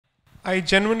I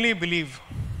genuinely believe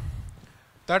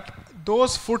that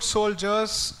those foot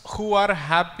soldiers who are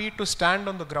happy to stand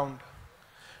on the ground,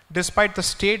 despite the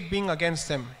state being against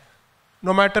them,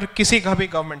 no matter kisi ka bhi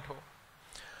government ho,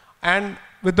 and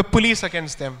with the police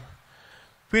against them,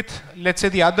 with, let's say,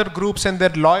 the other groups and their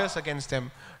lawyers against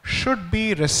them, should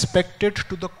be respected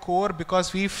to the core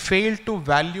because we fail to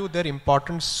value their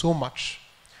importance so much.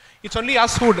 It's only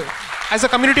us who do. As a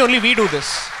community, only we do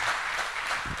this.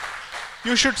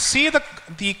 You should see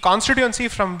the constituency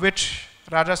from which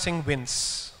Raja Singh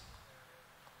wins.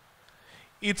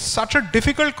 It's such a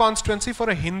difficult constituency for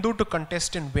a Hindu to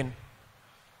contest and win.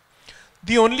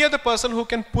 The only other person who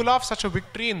can pull off such a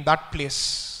victory in that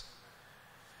place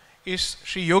is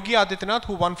Sri Yogi Adityanath,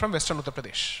 who won from Western Uttar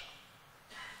Pradesh.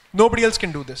 Nobody else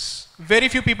can do this. Very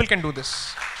few people can do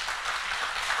this.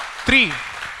 3.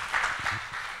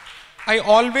 I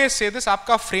always say this,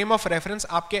 आपका frame of reference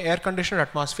आपके air conditioned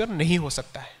atmosphere नहीं हो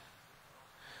सकता है.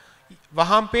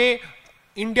 वहाँ पे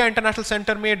India international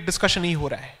centre में discussion नहीं हो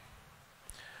रहा है.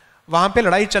 वहाँ पे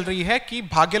लड़ाई चल रही है कि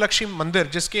भाग्यलक्ष्मी मंदिर,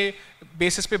 जिसके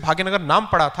बेसिस पे भाग्यनगर नाम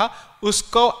पड़ा था,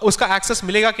 उसका एक्सेस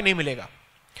मिलेगा कि नहीं मिलेगा.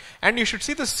 And you should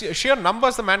see the sheer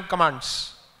numbers the man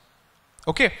commands.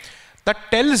 Okay, that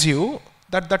tells you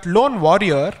that that lone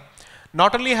warrior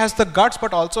not only has the guts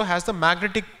but also has the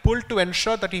magnetic pull to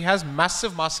ensure that he has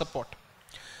massive mass support.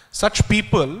 Such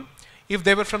people, if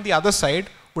they were from the other side,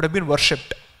 would have been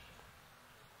worshipped.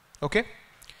 Okay?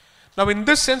 Now in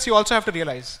this sense you also have to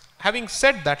realize, having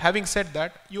said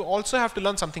that, you also have to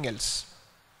learn something else.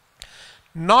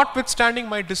 Notwithstanding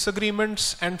my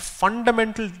disagreements and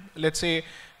fundamental, let's say,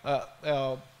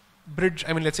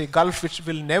 gulf which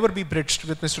will never be bridged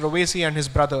with Mr. Owaisi and his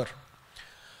brother.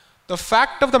 The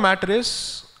fact of the matter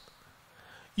is,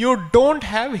 you don't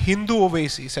have Hindu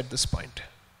Owaisis at this point.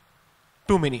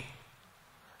 Too many.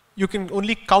 You can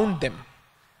only count them.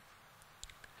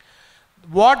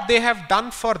 What they have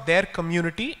done for their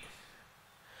community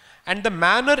and the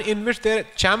manner in which they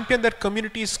champion their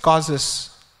community's causes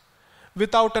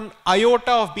without an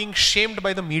iota of being shamed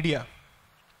by the media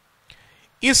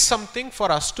is something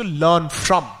for us to learn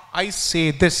from. I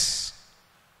say this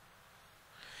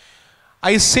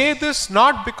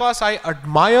not because I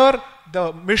admire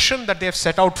the mission that they have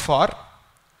set out for,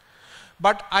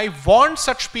 but I want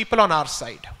such people on our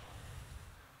side.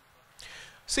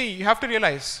 See, you have to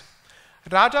realize,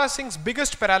 Raja Singh's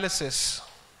biggest paralysis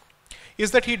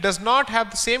is that he does not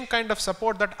have the same kind of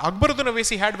support that Akbaruddin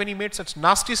Owaisi had when he made such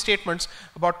nasty statements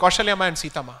about Kaushalya Ma and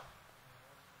Sita Ma.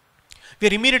 We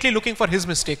are immediately looking for his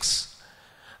mistakes.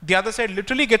 The other side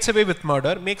literally gets away with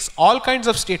murder, makes all kinds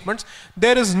of statements.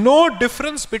 There is no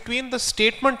difference between the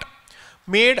statement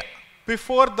made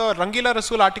before the Rangila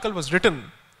Rasool article was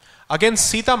written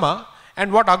against Sita Ma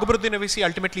and what Akbaruddin Owaisi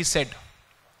ultimately said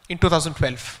in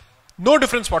 2012. No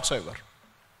difference whatsoever.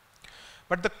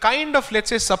 But the kind of, let's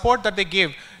say, support that they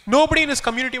gave, nobody in his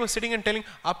community was sitting and telling,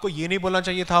 "Aapko ye nahi bolna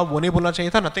chahiye tha, wo nahi bolna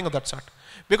chahiye tha," nothing of that sort.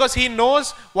 Because he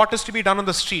knows what is to be done on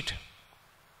the street.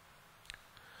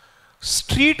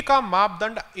 Street का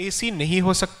मापदंड AC नहीं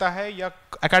हो सकता है या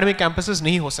academic campuses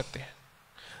नहीं हो सकते हैं.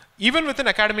 Even with in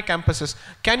academic campuses,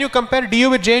 can you compare DU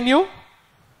with JNU?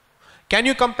 Can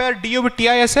you compare DU with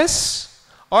TISS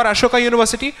और Ashoka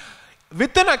university?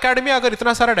 With in academy अगर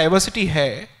इतना सारा डाइवर्सिटी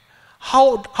है,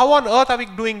 how on earth are we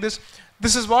doing this?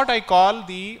 This is what I call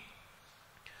the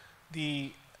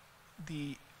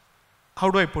how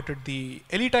do I put it, the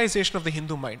एलिटाइजेशन of the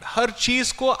Hindu mind. हर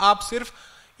चीज को आप सिर्फ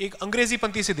एक अंग्रेजी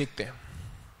पंथी से देखते हैं.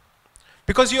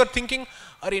 बिकॉज यू आर थिंकिंग,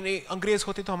 अरे नहीं, अंग्रेज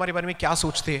होते तो हमारे बारे में क्या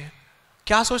सोचते हैं.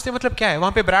 क्या सोचते हैं मतलब क्या है?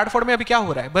 वहां पे ब्रैडफोर्ड में अभी क्या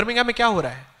हो रहा है, बर्मिंघम में क्या हो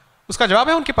रहा है, उसका जवाब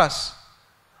है उनके पास?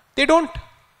 They don't.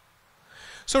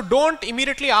 So don't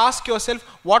immediately ask yourself,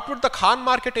 what would the Khan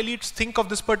market elites think of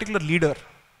this particular leader.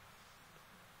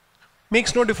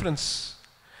 Makes no difference.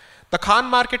 The Khan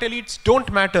market elites don't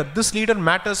matter. This leader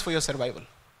matters for your survival.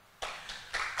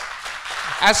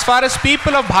 As far as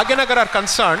people of Bhagyanagar are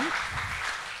concerned,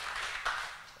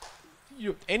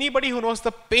 anybody who knows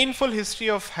the painful history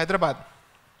of Hyderabad,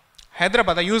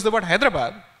 I use the word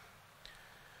Hyderabad,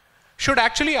 should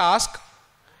actually ask,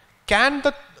 can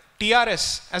the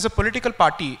TRS as a political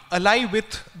party ally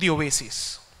with the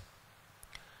Owaisis?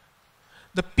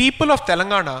 The people of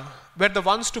Telangana were the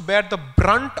ones to bear the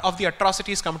brunt of the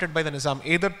atrocities committed by the Nizam,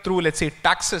 either through, let's say,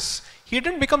 taxes. He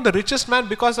didn't become the richest man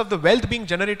because of the wealth being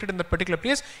generated in that particular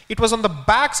place. It was on the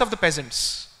backs of the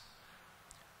peasants.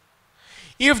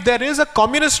 If there is a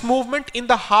communist movement in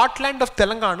the heartland of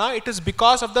Telangana, it is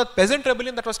because of the peasant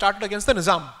rebellion that was started against the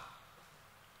Nizam.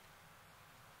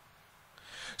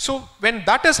 So when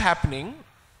that is happening,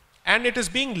 and it is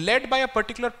being led by a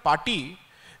particular party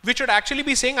which would actually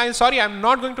be saying, I'm sorry, I'm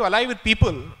not going to ally with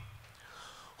people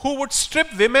who would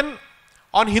strip women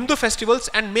on Hindu festivals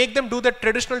and make them do the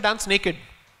traditional dance naked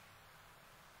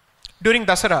during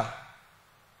Dasara.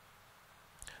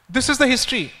 This is the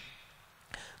history.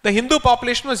 The Hindu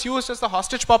population was used as the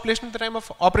hostage population at the time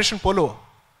of Operation Polo.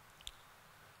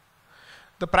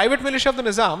 The private militia of the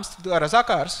Nizams, the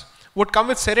Razakars, would come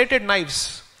with serrated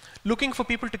knives, looking for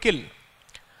people to kill.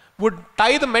 Would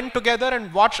tie the men together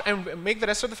and watch and make the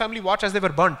rest of the family watch as they were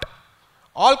burnt.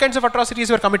 All kinds of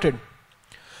atrocities were committed.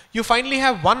 You finally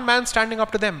have one man standing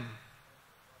up to them.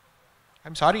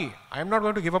 I'm sorry, I'm not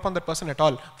going to give up on that person at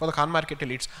all for the Khan market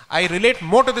elites. I relate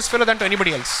more to this fellow than to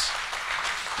anybody else.